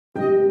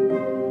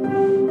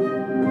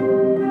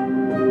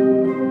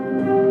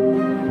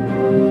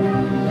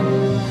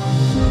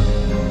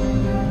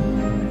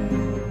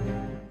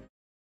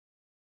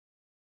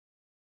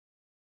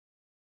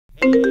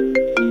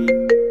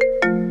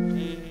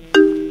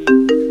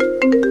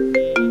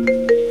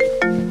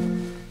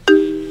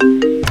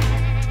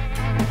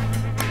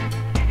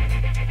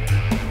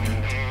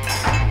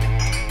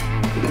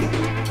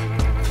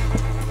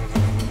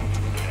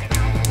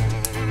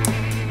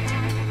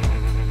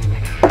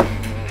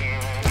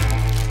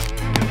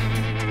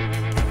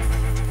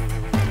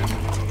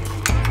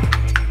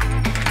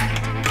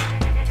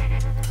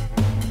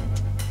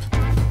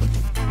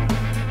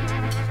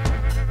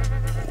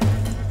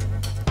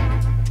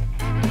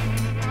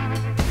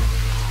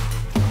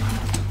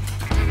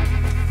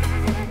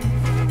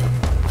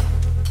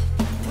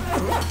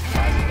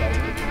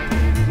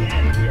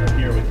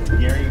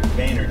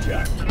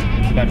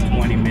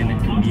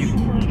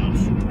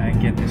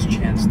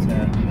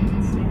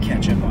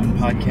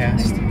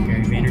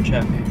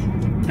Chuck,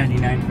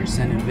 99%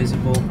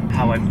 Invisible,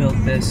 how I built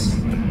this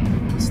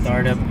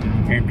startup,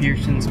 Aaron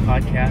Pearson's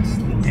podcast,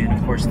 and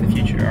of course the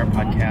Futur, our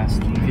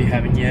podcast. If you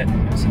haven't yet,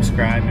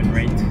 subscribe and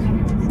rate.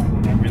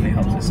 That really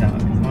helps us out.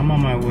 I'm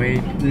on my way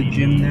to the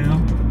gym now,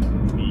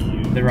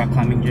 the rock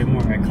climbing gym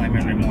where I climb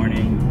every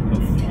morning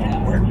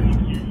before work.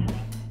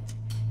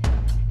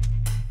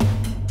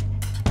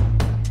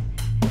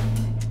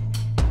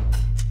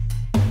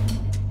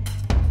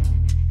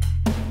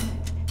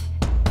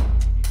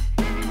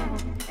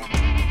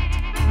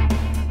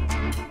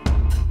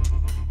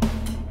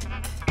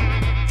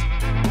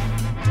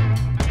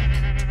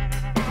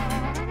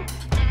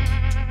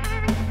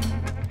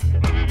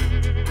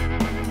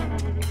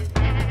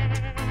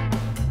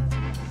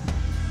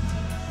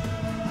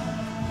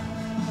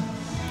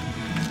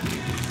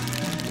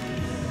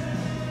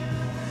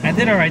 I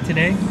did alright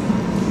today.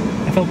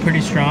 I felt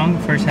pretty strong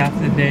first half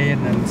of the day,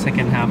 and then the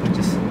second half I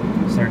just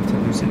started to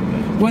lose it.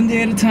 But one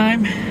day at a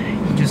time,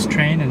 you just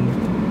train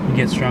and you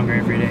get stronger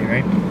every day,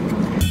 right?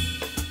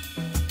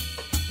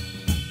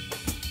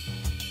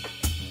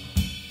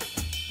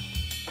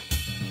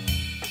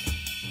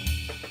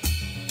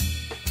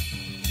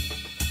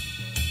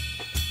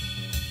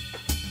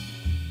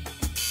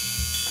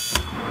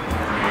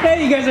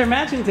 Hey, you guys are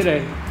matching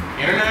today.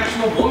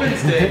 International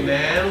Women's Day,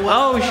 man.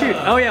 Oh shoot.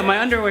 Oh yeah, my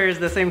underwear is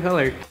the same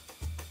color.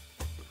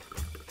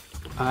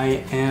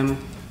 I am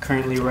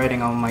currently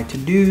writing all my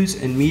to-dos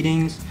and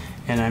meetings,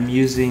 and I'm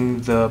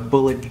using the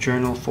bullet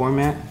journal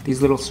format.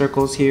 These little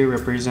circles here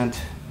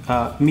represent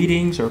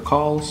meetings or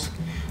calls.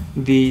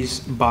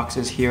 These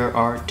boxes here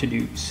are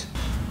to-dos.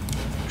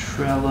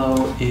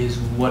 Trello is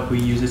what we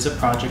use. It's a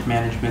project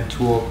management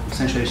tool.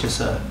 Essentially, it's just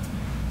a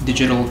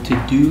digital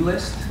to-do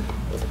list.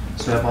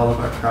 So I have all of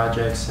our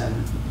projects and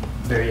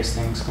various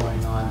things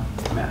going on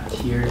mapped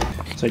here.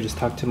 So I just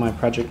talked to my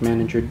project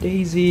manager,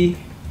 Daisy.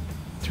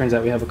 Turns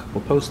out we have a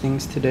couple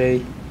postings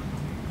today.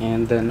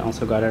 And then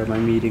also got out of my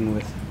meeting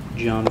with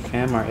John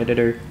Pham, our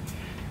editor.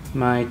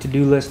 My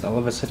to-do list all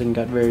of a sudden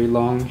got very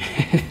long.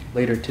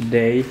 Later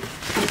today,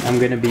 I'm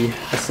gonna be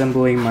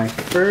assembling my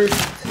first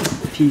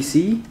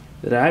PC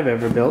that I've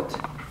ever built.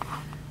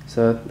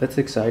 So that's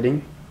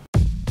exciting.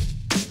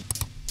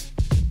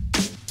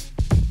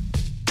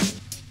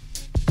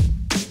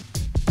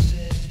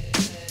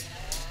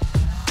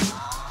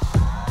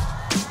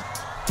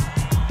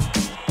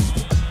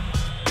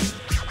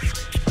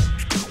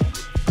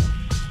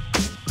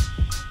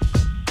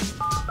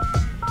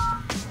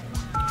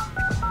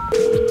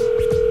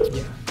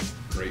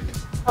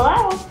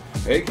 Hello.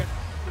 Hey.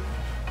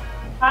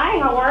 Hi,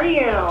 how are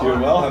you? Doing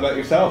well. How about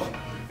yourself?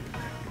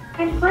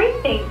 I'm great,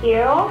 thank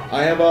you.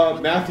 I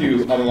have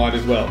Matthew on the line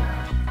as well.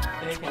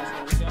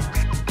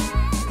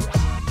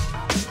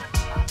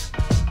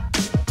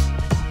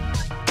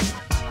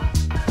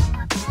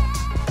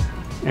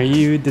 Are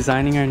you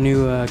designing our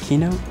new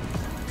keynote?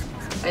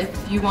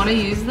 If you want to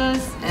use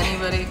this,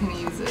 anybody can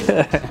use it.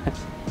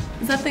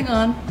 Is that thing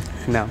on?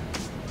 No.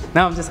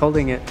 No, I'm just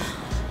holding it.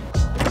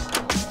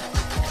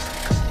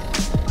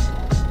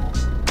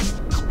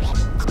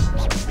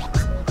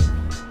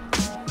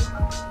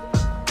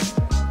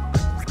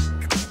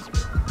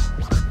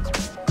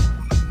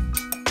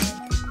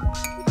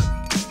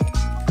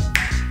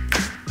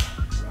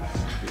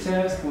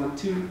 Test 1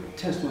 2,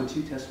 test 1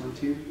 2, test 1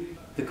 2.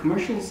 The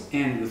commercials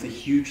end with a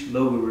huge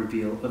logo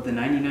reveal of the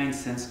 99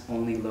 cents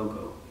only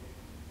logo.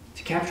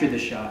 To capture the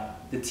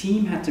shot, the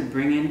team had to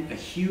bring in a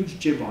huge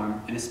jib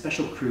arm and a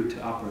special crew to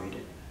operate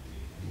it.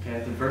 Okay,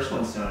 the first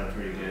one sounded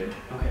pretty good.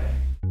 Okay.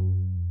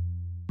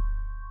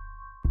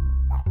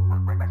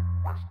 I'm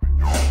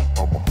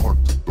a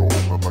hunter dog,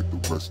 unlike the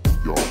rest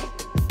of y'all.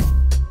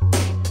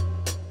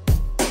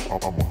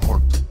 I'm a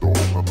hunter dog,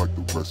 unlike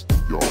the rest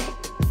of y'all.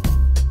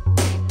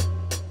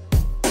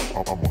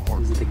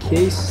 This is the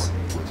case,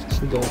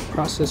 the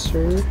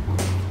processor,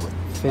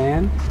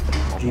 fan,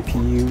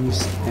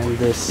 GPUs, and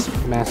this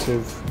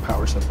massive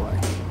power supply.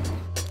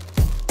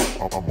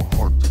 I'm a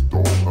hunter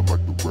dog,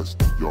 unlike the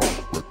rest of y'all.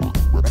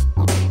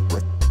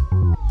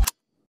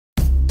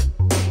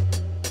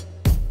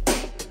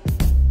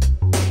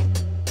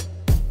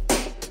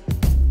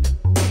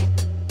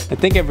 I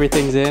think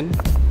everything's in.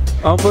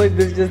 Hopefully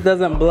this just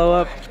doesn't blow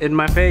up in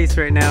my face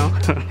right now.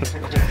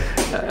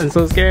 I'm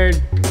so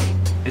scared.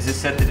 Is this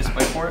set the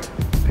display for it?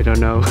 I don't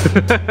know.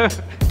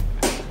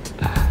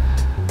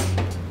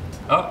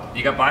 Oh,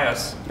 you got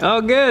BIOS.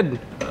 Oh, good.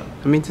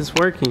 That means it's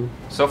working.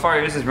 So far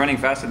yours is running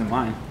faster than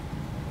mine.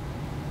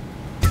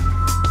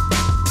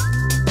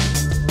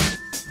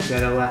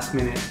 Got a last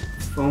minute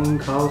phone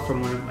call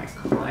from one of my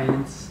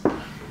clients.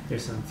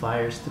 There's some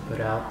flyers to put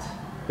out.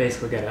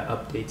 Basically got to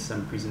update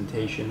some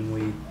presentation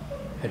we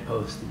had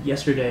posted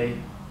yesterday.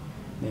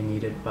 They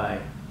need it by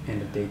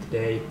end of day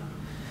today.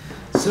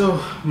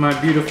 So my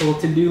beautiful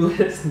to-do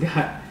list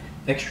got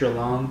extra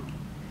long.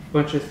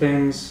 Bunch of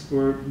things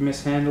were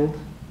mishandled,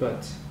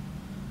 but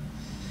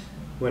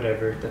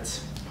whatever.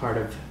 That's part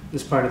of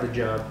the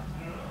job.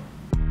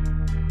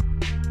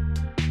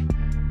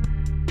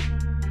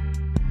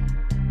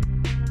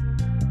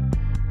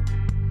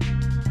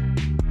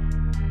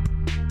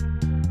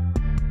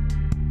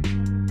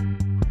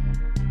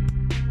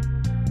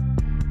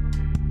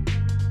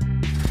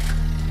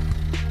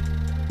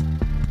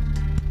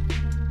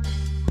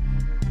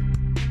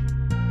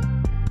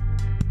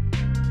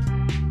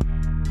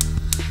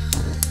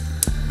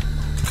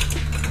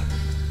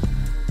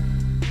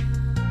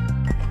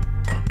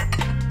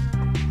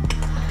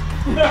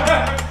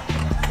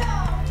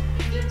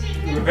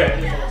 The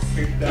bed is all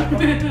freaked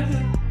out.